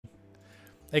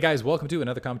Hey guys, welcome to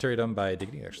another commentary done by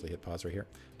Diggity. Actually hit pause right here.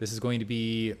 This is going to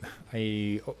be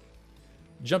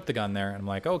jumped the gun there, and I'm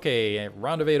like, okay,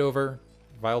 round of 8 over.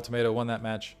 VileTomato won that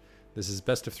match. This is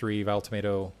best of 3.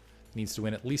 VileTomato needs to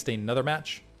win at least another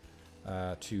match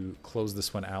to close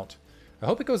this one out. I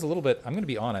hope it goes a little bit, I'm going to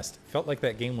be honest, felt like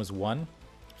that game was won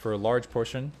for a large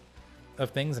portion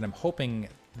of things, and I'm hoping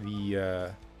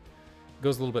the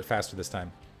goes a little bit faster this time.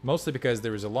 Mostly because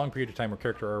there was a long period of time where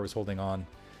CharacterR was holding on.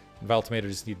 VileTomato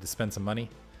just needed to spend some money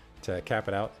to cap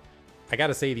it out. I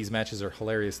gotta say, these matches are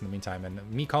hilarious in the meantime,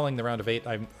 and me calling the round of 8,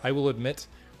 I will admit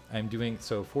I'm doing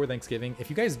so for Thanksgiving.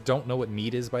 If you guys don't know what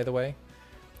mead is, by the way,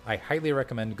 I highly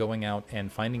recommend going out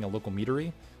and finding a local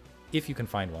meadery, if you can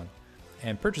find one,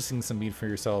 and purchasing some mead for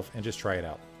yourself and just try it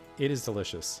out. It is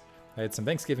delicious. I had some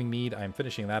Thanksgiving mead. I'm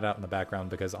finishing that out in the background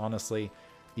because honestly,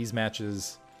 these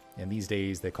matches and these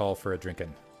days, they call for a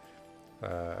drinking.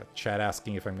 Chat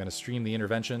asking if I'm going to stream the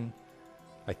intervention.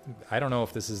 I don't know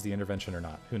if this is the intervention or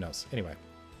not. Who knows? Anyway,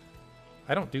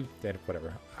 I don't do that.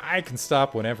 Whatever. I can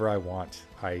stop whenever I want.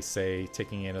 I say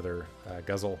taking another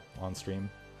guzzle on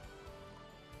stream.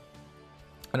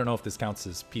 I don't know if this counts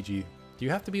as PG. Do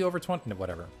you have to be over 20? No,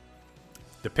 whatever.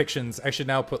 Depictions. I should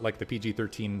now put like the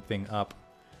PG-13 thing up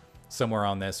somewhere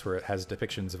on this where it has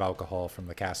depictions of alcohol from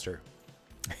the caster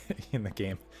in the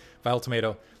game.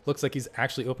 VileTomato looks like he's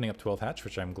actually opening up 12th hatch,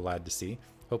 which I'm glad to see.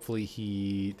 Hopefully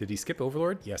did he skip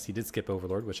Overlord? Yes, he did skip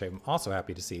Overlord, which I'm also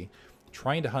happy to see.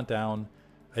 Trying to hunt down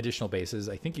additional bases.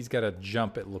 I think he's got a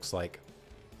jump, it looks like,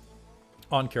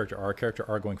 on CharacterR.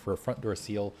 CharacterR going for a front door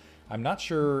seal. I'm not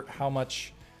sure how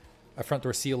much a front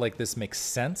door seal like this makes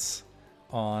sense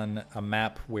on a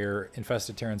map where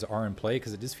Infested Terrans are in play,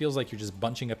 because it just feels like you're just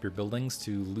bunching up your buildings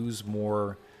to lose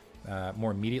more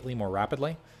immediately, more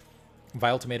rapidly.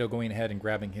 VileTomato going ahead and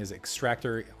grabbing his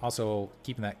extractor, also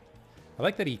keeping that. I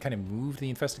like that he kind of moved the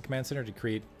Infested Command Center to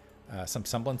create some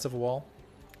semblance of a wall.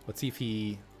 Let's see if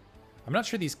he... I'm not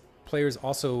sure these players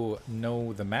also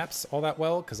know the maps all that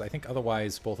well, because I think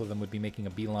otherwise both of them would be making a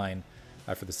beeline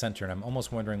for the center, and I'm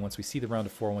almost wondering, once we see the round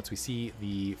of 4, once we see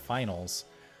the finals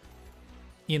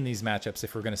in these matchups,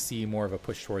 if we're going to see more of a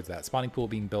push towards that. Spawning pool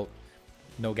being built,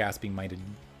 no gas being mined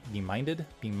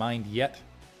yet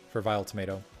for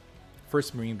VileTomato.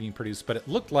 First Marine being produced, but it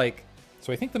looked like,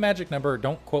 so I think the magic number,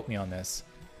 don't quote me on this,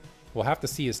 we'll have to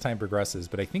see as time progresses,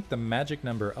 but I think the magic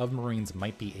number of Marines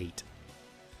might be 8.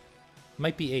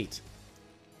 Might be 8.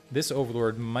 This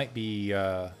Overlord might be,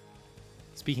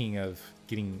 speaking of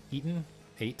getting eaten,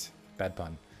 8, bad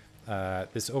pun.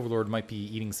 This Overlord might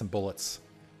be eating some bullets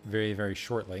very, very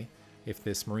shortly if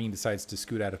this Marine decides to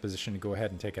scoot out of position and go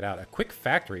ahead and take it out. A quick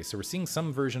factory, so we're seeing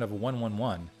some version of a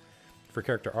 1-1-1 for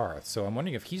CharacterR. So I'm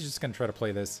wondering if he's just going to try to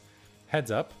play this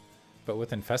heads up, but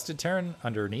with Infested Terran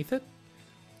underneath it.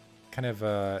 Kind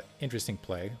of interesting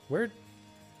play.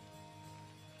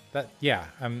 Yeah,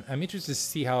 I'm interested to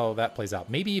see how that plays out.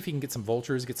 Maybe if he can get some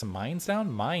vultures, get some mines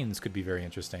down. Mines could be very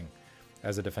interesting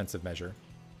as a defensive measure.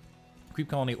 Creep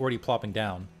colony already plopping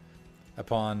down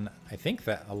upon, I think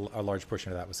that a large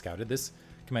portion of that was scouted. This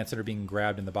command center being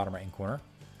grabbed in the bottom right-hand corner.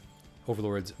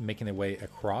 Overlords making their way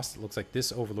across. It looks like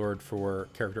this Overlord for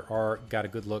CharacterR got a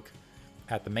good look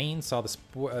at the main, saw the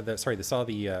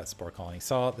spore colony,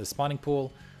 saw the spawning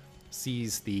pool,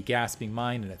 sees the gas being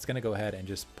mined, and it's going to go ahead and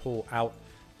just pull out.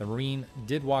 The Marine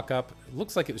did walk up. It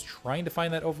looks like it was trying to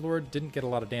find that Overlord. Didn't get a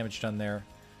lot of damage done there.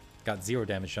 Got 0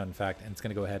 damage done, in fact, and it's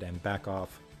going to go ahead and back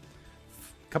off.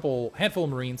 Handful of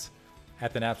Marines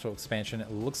at the natural expansion.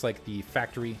 It looks like the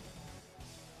factory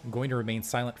going to remain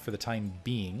silent for the time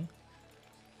being.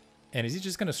 And is he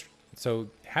just going to... So,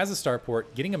 has a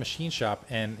starport, getting a machine shop,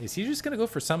 and is he just going to go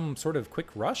for some sort of quick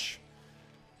rush?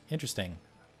 Interesting.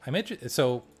 I'm interested...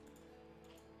 So,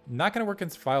 not going to work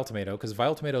against VileTomato, because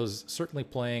VileTomato is certainly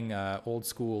playing old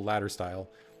school ladder style,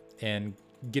 and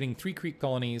getting 3 creep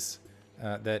colonies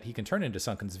that he can turn into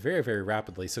sunkens very, very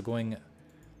rapidly. So, going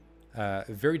a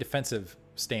very defensive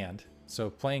stand. So,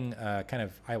 playing kind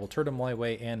of, I will turn my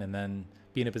way in and then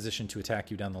be in a position to attack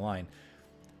you down the line.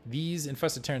 These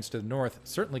Infested Terrans to the north,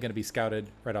 certainly going to be scouted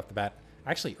right off the bat.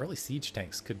 Actually, early siege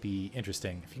tanks could be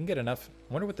interesting. If you can get enough,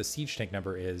 I wonder what the siege tank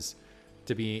number is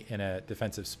to be in a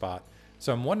defensive spot.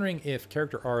 So I'm wondering if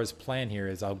CharacterR's plan here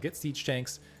is I'll get siege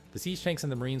tanks, the siege tanks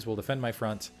and the Marines will defend my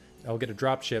front, I'll get a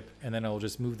dropship, and then I'll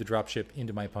just move the dropship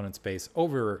into my opponent's base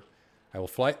over... I will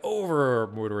fly over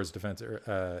Mordor's defense.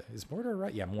 Is Mordor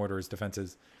right? Yeah, Mordor's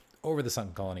defenses over the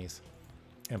sunken colonies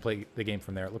and play the game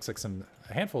from there. It looks like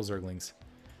a handful of Zerglings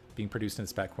being produced in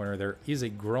this back corner. There is a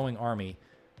growing army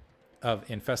of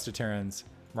Infested Terrans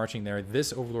marching there.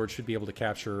 This Overlord should be able to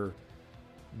capture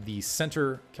the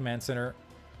center command center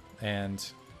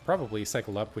and probably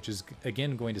cycle up, which is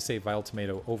again going to save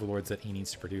VileTomato overlords that he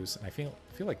needs to produce. And I feel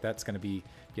like that's going to be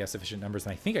sufficient numbers.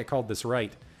 And I think I called this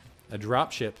right: a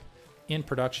dropship in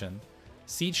production,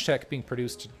 siege tech being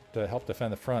produced to help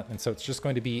defend the front, and so it's just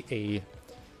going to be a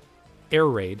air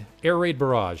raid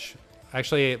barrage.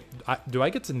 Actually, do I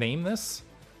get to name this?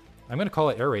 I'm going to call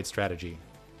it air raid strategy.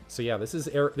 So yeah, this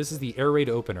is the air raid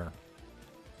opener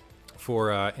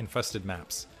for infested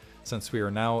maps, since we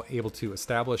are now able to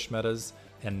establish metas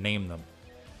and name them.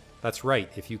 That's right,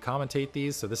 if you commentate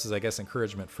these, so this is, I guess,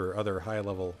 encouragement for other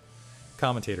high-level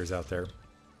commentators out there.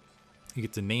 You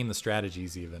get to name the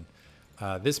strategies even.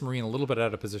 This Marine a little bit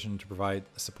out of position to provide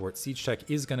support. Siege Tech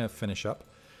is going to finish up,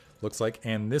 looks like,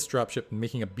 and this dropship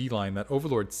making a beeline. That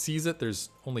Overlord sees it. There's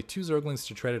only 2 Zerglings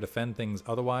to try to defend things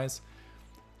otherwise.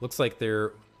 Looks like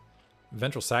their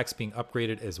Ventral Sacks being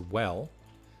upgraded as well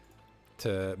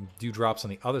to do drops on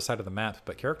the other side of the map,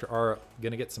 but CharacterR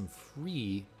going to get some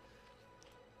free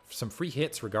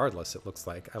hits regardless, it looks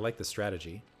like. I like the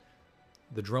strategy.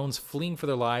 The drones fleeing for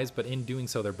their lives, but in doing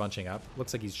so, they're bunching up.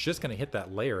 Looks like he's just going to hit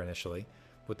that layer initially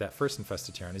with that first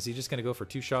Infested Terran. Is he just going to go for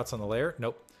 2 shots on the layer?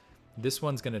 Nope. This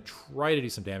one's going to try to do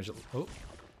some damage. Oh,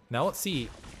 now let's see.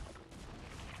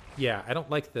 Yeah, I don't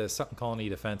like the Sutton Colony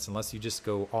defense unless you just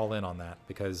go all in on that,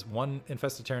 because 1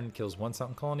 Infested Terran kills 1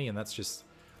 Sutton Colony, and that's just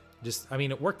I mean,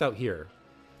 it worked out here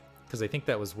because I think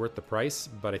that was worth the price,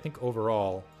 but I think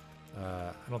overall,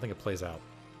 I don't think it plays out.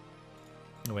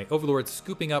 Anyway, Overlord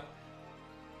scooping up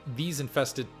these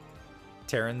infested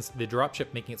Terrans, the dropship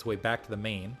making its way back to the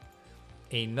main,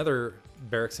 another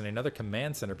barracks and another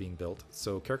command center being built.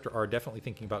 So CharacterR definitely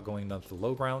thinking about going down to the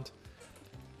low ground.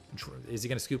 Is he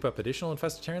going to scoop up additional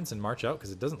infested Terrans and march out?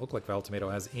 Because it doesn't look like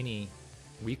VileTomato has any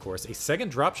recourse. A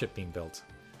second dropship being built.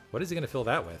 What is he going to fill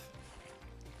that with?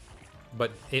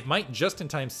 But it might just in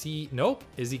time see... Nope.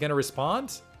 Is he going to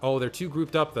respond? Oh, they're 2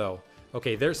 grouped up, though.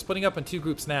 Okay, they're splitting up in 2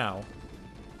 groups now.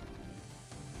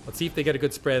 Let's see if they get a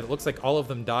good spread. It looks like all of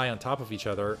them die on top of each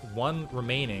other. 1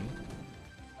 remaining.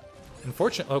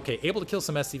 Unfortunately, okay, able to kill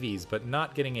some SCVs, but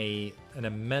not getting an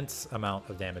immense amount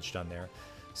of damage done there.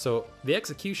 So the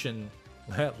execution,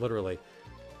 literally,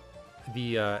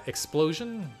 the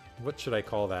explosion, what should I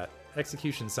call that?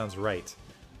 Execution sounds right.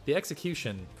 The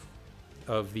execution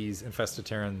of these infested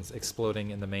Terrans exploding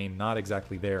in the main, not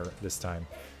exactly there this time.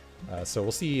 So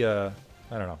we'll see, I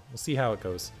don't know, we'll see how it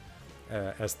goes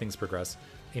as things progress.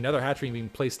 Another hatchery being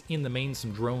placed in the main.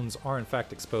 Some drones are in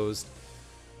fact exposed.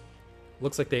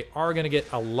 Looks like they are going to get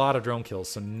a lot of drone kills,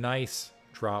 so nice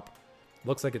drop.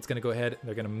 Looks like it's going to go ahead.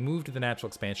 They're going to move to the natural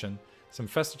expansion. Some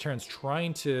infested Terrans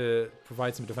trying to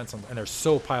provide some defense, and they're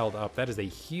so piled up. That is a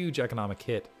huge economic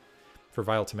hit for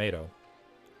VileTomato.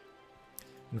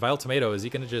 And VileTomato, is he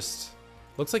going to just...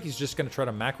 Looks like he's just going to try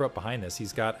to macro up behind this.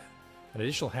 He's got an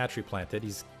additional hatchery planted.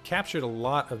 He's captured a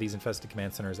lot of these infested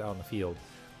command centers out in the field.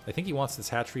 I think he wants this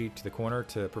hatchery to the corner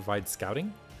to provide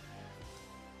scouting.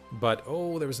 But,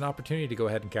 oh, there was an opportunity to go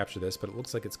ahead and capture this, but it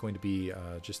looks like it's going to be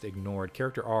just ignored.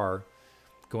 CharacterR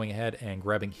going ahead and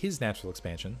grabbing his natural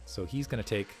expansion. So he's going to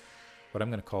take what I'm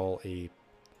going to call a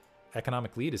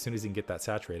economic lead as soon as he can get that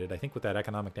saturated. I think with that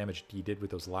economic damage he did with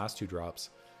those last 2 drops,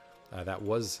 that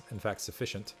was, in fact,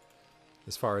 sufficient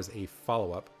as far as a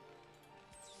follow-up.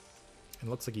 And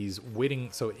it looks like he's waiting.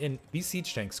 So these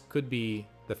siege tanks could be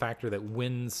the factor that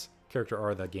wins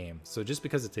CharacterR the game. So just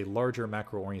because it's a larger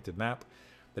macro-oriented map,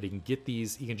 that he can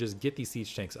just get these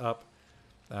siege tanks up.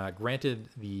 Granted,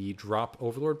 the drop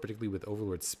Overlord, particularly with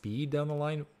Overlord speed down the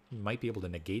line, might be able to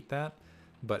negate that.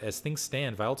 But as things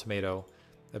stand, VileTomato,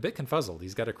 a bit confuzzled.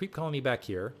 He's got a creep colony back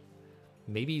here.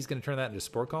 Maybe he's going to turn that into a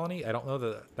spore colony. I don't know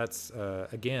that that's,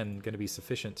 again, going to be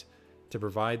sufficient to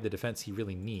provide the defense he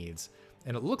really needs.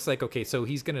 And it looks like, okay, so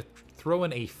he's going to throw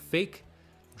in a fake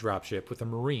dropship with a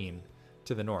Marine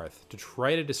to the north to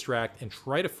try to distract and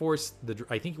try to force the...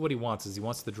 I think what he wants is he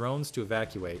wants the drones to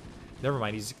evacuate. Never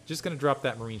mind, he's just going to drop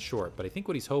that Marine short. But I think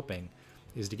what he's hoping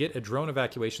is to get a drone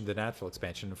evacuation to the natural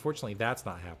expansion. Unfortunately, that's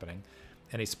not happening.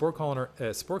 And a spore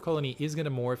colony is going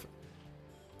to morph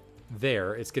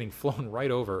there. It's getting flown right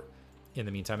over in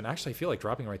the meantime. And actually, I feel like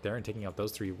dropping right there and taking out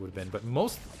those 3 would have been. But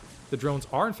most the drones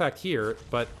are, in fact, here.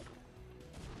 But,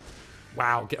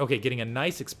 wow. Okay, getting a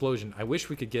nice explosion. I wish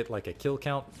we could get, like, a kill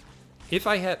count. If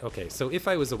I had... Okay, so if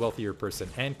I was a wealthier person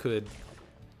and could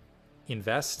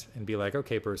invest and be like,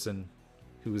 okay, person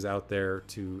who's out there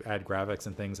to add graphics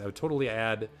and things, I would totally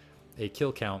add a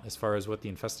kill count as far as what the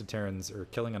infested Terrans are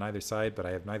killing on either side, but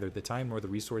I have neither the time nor the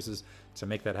resources to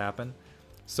make that happen.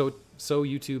 So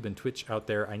YouTube and Twitch out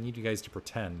there, I need you guys to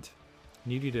pretend. I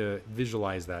need you to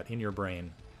visualize that in your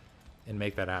brain and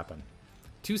make that happen.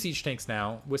 2 siege tanks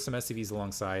now with some SCVs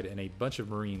alongside and a bunch of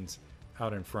Marines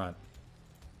out in front.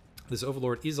 This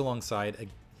Overlord is alongside.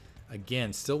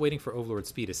 Again, still waiting for Overlord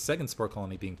speed. A second Spore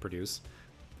Colony being produced.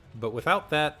 But without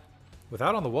that,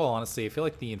 without on the wall, honestly, I feel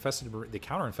like the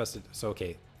counter-infested... So,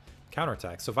 okay,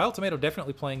 counterattack. So VileTomato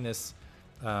definitely playing this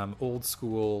old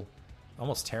school,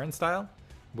 almost Terran style,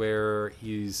 where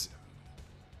he's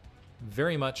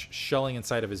very much shelling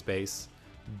inside of his base,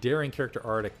 daring Character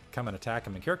R to come and attack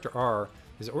him. And Character R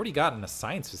has already gotten a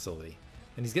science facility,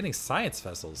 and he's getting science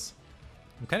vessels.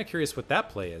 I'm kind of curious what that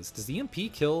play is. Does the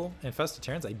EMP kill Infested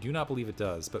Terrans? I do not believe it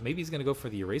does, but maybe he's going to go for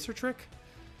the Eraser trick?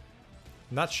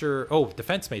 I'm not sure. Oh,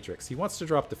 Defense Matrix. He wants to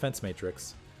drop Defense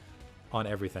Matrix on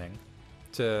everything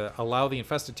to allow the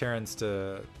Infested Terrans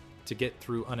to get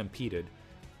through unimpeded.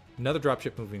 Another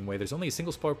dropship moving away. There's only a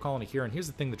single Spore Colony here, and here's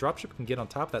the thing. The dropship can get on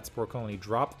top of that Spore Colony,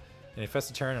 drop an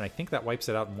Infested Terran, and I think that wipes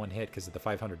it out in one hit because of the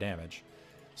 500 damage.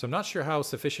 So I'm not sure how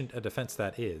sufficient a defense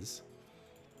that is.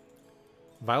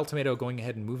 VileTomato going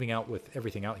ahead and moving out with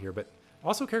everything out here, but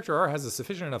also Character R has a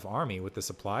sufficient enough army with the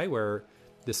supply where,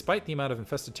 despite the amount of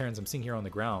Infested Terrans I'm seeing here on the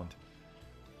ground,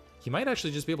 he might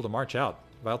actually just be able to march out.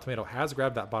 VileTomato has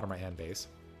grabbed that bottom right-hand base.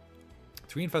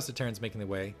 3 Infested Terrans making their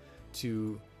way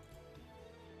to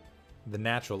the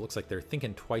natural. It looks like they're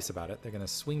thinking twice about it. They're going to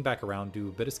swing back around, do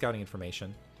a bit of scouting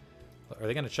information. Are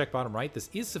they going to check bottom right? This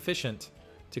is sufficient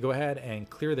to go ahead and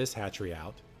clear this hatchery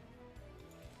out.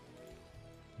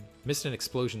 Missed an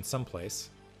explosion someplace.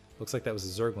 Looks like that was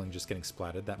a Zergling just getting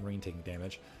splatted. That Marine taking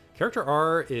damage. Character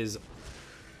R is...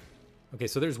 Okay,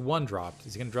 so there's one dropped.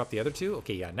 Is he going to drop the other 2?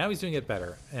 Okay, yeah, now he's doing it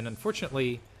better. And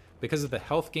unfortunately, because of the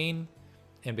health gain,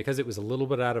 and because it was a little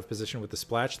bit out of position with the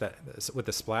splash,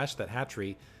 that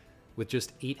hatchery, with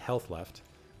just 8 health left,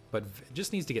 but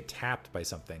just needs to get tapped by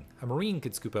something. A Marine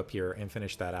could scoop up here and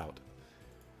finish that out.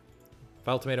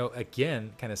 VileTomato,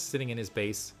 again, kind of sitting in his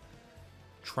base,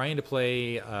 trying to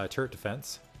play turret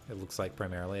defense, it looks like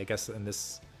primarily. I guess in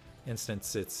this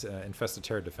instance it's Infested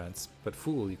Terror defense, but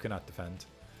Fool, you cannot defend.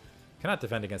 Cannot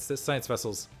defend against this. Science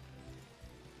Vessels.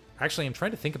 Actually, I'm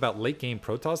trying to think about late game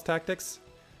Protoss tactics.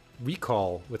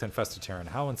 Recall with Infested Terran.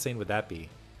 How insane would that be?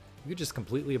 You could just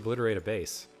completely obliterate a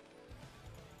base.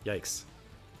 Yikes.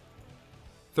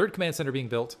 3rd command center being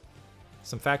built.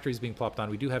 Some factories being plopped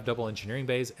on. We do have double engineering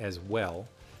bays as well.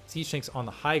 Siege tanks on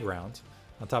the high ground,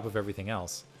 on top of everything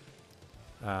else.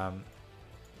 Some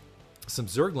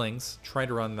Zerglings trying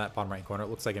to run that bottom right corner.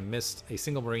 It looks like I missed a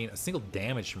single Marine, a single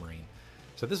damaged Marine.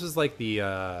 So this was like the,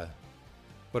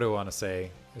 what do I want to say?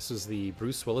 This was the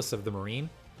Bruce Willis of the Marine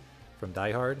from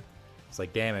Die Hard. It's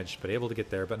like damaged, but able to get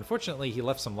there. But unfortunately, he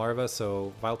left some larvae,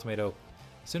 so VileTomato,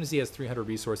 as soon as he has 300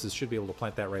 resources, should be able to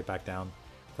plant that right back down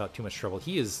without too much trouble.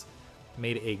 He has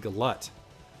made a glut,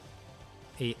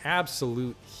 a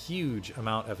absolute huge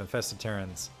amount of Infested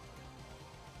Terrans.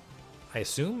 I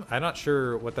assume? I'm not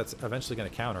sure what that's eventually going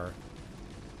to counter.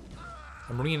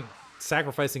 A Marine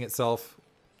sacrificing itself.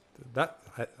 That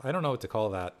I don't know what to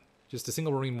call that. Just a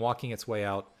single Marine walking its way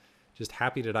out, just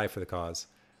happy to die for the cause.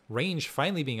 Range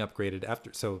finally being upgraded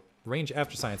after, so range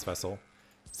after Science Vessel.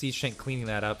 Siege Tank cleaning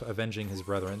that up, avenging his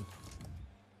brethren.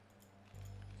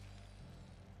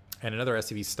 And another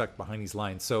SCV stuck behind these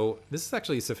lines. So this is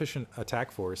actually a sufficient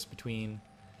attack force between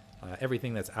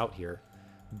everything that's out here.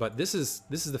 But this is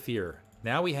the fear.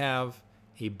 Now we have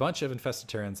a bunch of Infested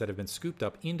Terrans that have been scooped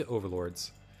up into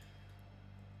Overlords.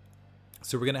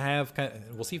 So we're going to have,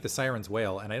 we'll see if the Sirens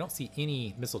wail, and I don't see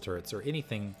any missile turrets or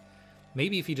anything.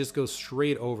 Maybe if he just goes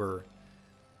straight over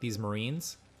these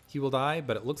Marines, he will die,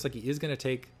 but it looks like he is going to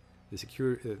take the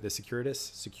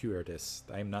Securitas.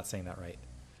 I'm not saying that right.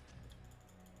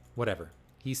 Whatever.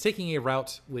 He's taking a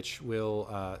route which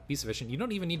will be sufficient. You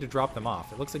don't even need to drop them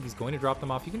off. It looks like he's going to drop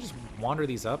them off. You can just wander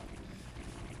these up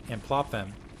and plop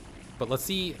them. But let's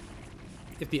see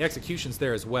if the execution's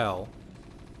there as well.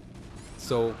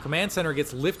 So Command Center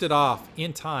gets lifted off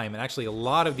in time, and actually a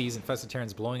lot of these Infested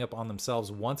Terrans blowing up on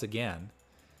themselves once again.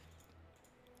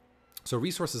 So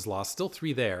resources lost. Still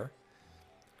 3 there.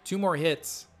 2 more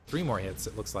hits. 3 more hits,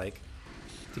 it looks like,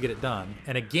 to get it done.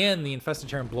 And again, the Infested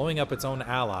Terran blowing up its own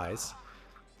allies.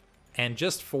 And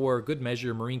just for good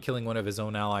measure, Marine killing one of his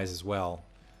own allies as well,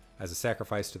 as a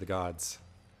sacrifice to the gods.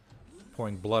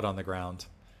 Pouring blood on the ground.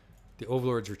 The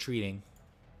Overlord's retreating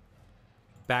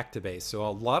back to base. So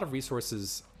a lot of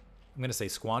resources, I'm going to say,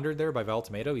 squandered there by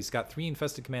VileTomato. He's got 3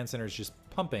 infested command centers just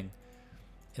pumping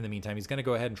in the meantime. He's going to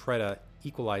go ahead and try to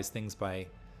equalize things by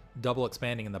double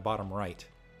expanding in the bottom right.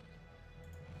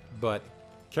 But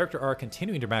Character R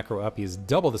continuing to macro up. He has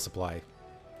double the supply.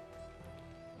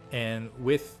 And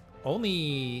with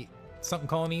only something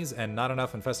colonies and not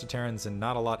enough Infested Terrans and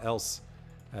not a lot else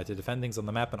to defend things on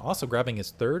the map, and also grabbing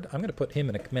his third. I'm going to put him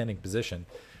in a commanding position.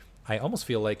 I almost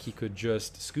feel like he could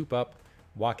just scoop up,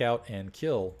 walk out, and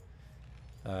kill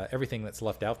everything that's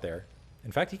left out there.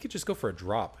 In fact, he could just go for a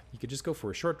drop. He could just go for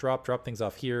a short drop, drop things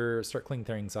off here, start cleaning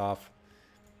things off.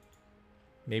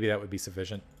 Maybe that would be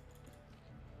sufficient.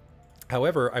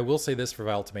 However, I will say this for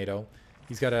VileTomato.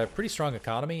 He's got a pretty strong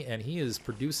economy, and he is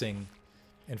producing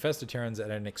Infested Terrans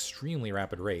at an extremely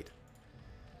rapid rate.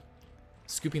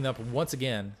 Scooping them up once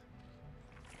again.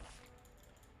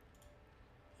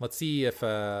 Let's see if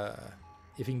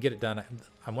he can get it done.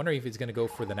 I'm wondering if he's going to go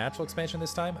for the natural expansion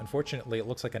this time. Unfortunately, it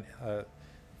looks like an...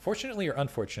 fortunately or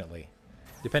unfortunately,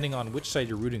 depending on which side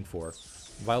you're rooting for,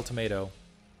 VileTomato,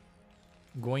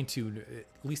 going to, at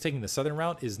least taking the southern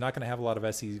route, is not going to have a lot of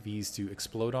SCVs to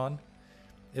explode on,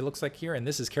 it looks like here. And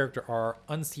this is CharacterR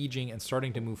unsieging and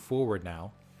starting to move forward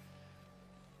now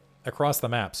across the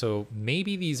map. So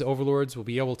maybe these overlords will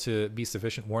be able to be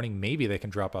sufficient warning. Maybe they can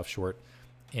drop off short,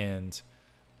 and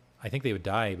I think they would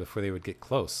die before they would get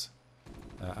close.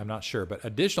 I'm not sure, but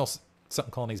additional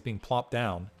Sunken colonies being plopped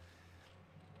down.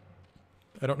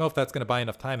 I don't know if that's going to buy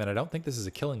enough time, and I don't think this is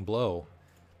a killing blow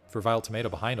for VileTomato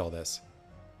behind all this.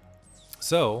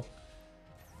 So,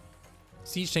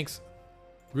 siege tanks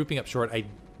grouping up short. I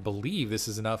believe this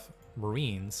is enough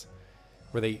Marines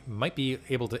where they might be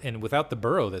able to, and without the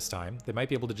burrow this time, they might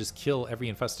be able to just kill every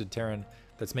infested Terran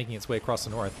that's making its way across the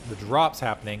north. The drops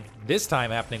happening, this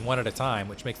time happening one at a time,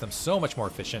 which makes them so much more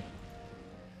efficient.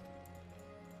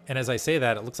 And as I say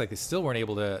that, it looks like they still weren't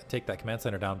able to take that command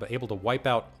center down, but able to wipe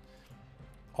out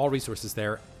all resources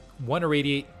there. One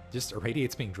irradiate, just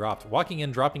irradiate's being dropped. Walking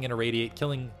in, dropping in irradiate,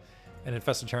 killing an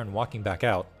infested Terran, walking back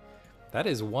out. That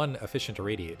is one efficient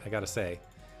irradiate, I gotta say.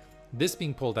 This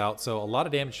being pulled out, so a lot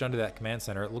of damage done to that command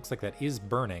center. It looks like that is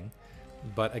burning,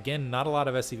 but again, not a lot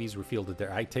of SCVs were fielded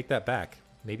there. I take that back.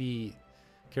 Maybe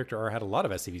CharacterR had a lot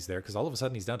of SCVs there, because all of a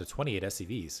sudden he's down to 28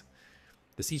 SCVs.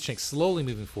 The siege tank slowly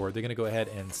moving forward. They're going to go ahead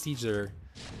and siege their...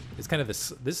 It's kind of this.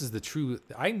 This is the true...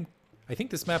 I think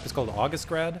this map is called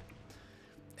Augustgrad,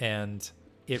 and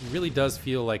it really does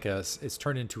feel like it's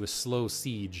turned into a slow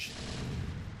siege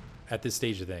at this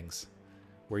stage of things,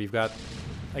 where you've got,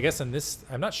 I guess in this,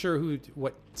 I'm not sure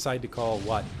what side to call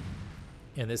what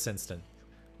in this instant,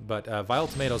 but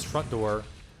VileTomato's front door,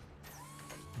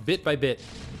 bit by bit,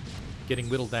 getting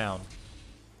whittled down.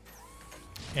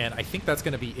 And I think that's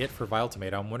going to be it for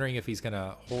VileTomato. I'm wondering if he's going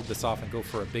to hold this off and go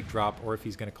for a big drop, or if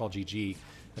he's going to call GG.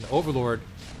 And Overlord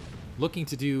looking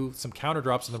to do some counter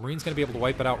drops, and the Marine's going to be able to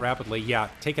wipe it out rapidly. Yeah,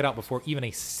 take it out before even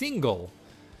a single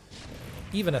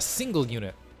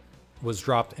unit was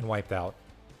dropped and wiped out.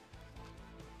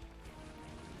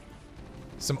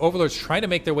 Some Overlords trying to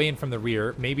make their way in from the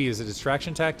rear, maybe as a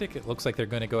distraction tactic. It looks like they're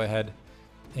going to go ahead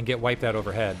and get wiped out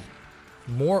overhead.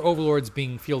 More Overlords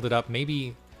being fielded up,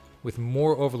 maybe with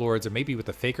more Overlords, or maybe with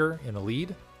the Faker in the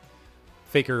lead.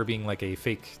 Faker being like a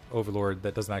fake Overlord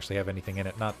that doesn't actually have anything in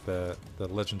it, not the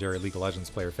legendary League of Legends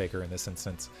player Faker in this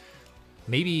instance.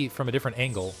 Maybe from a different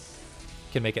angle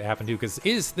can make it happen too, because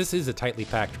this is a tightly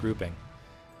packed grouping.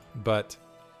 But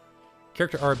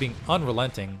CharacterR being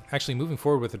unrelenting, actually moving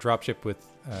forward with a dropship with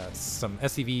some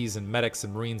SCVs and medics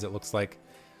and Marines, it looks like,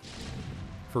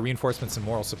 for reinforcements and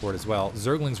moral support as well.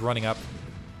 Zerglings running up,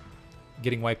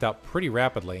 getting wiped out pretty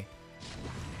rapidly.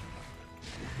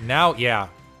 Now, yeah,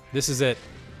 this is it.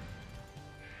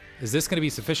 Is this going to be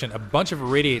sufficient? A bunch of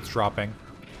irradiates dropping.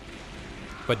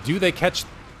 But do they catch...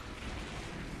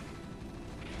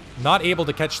 Not able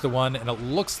to catch the one, and it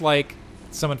looks like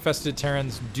some infested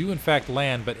Terrans do in fact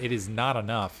land, but it is not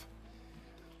enough.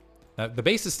 Now, the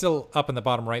base is still up in the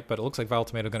bottom right, but it looks like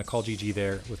VileTomato going to call GG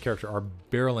there with CharacterR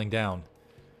barreling down.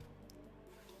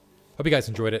 Hope you guys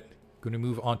enjoyed it. Going to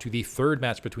move on to the third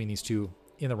match between these two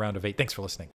in the round of 8. Thanks for listening.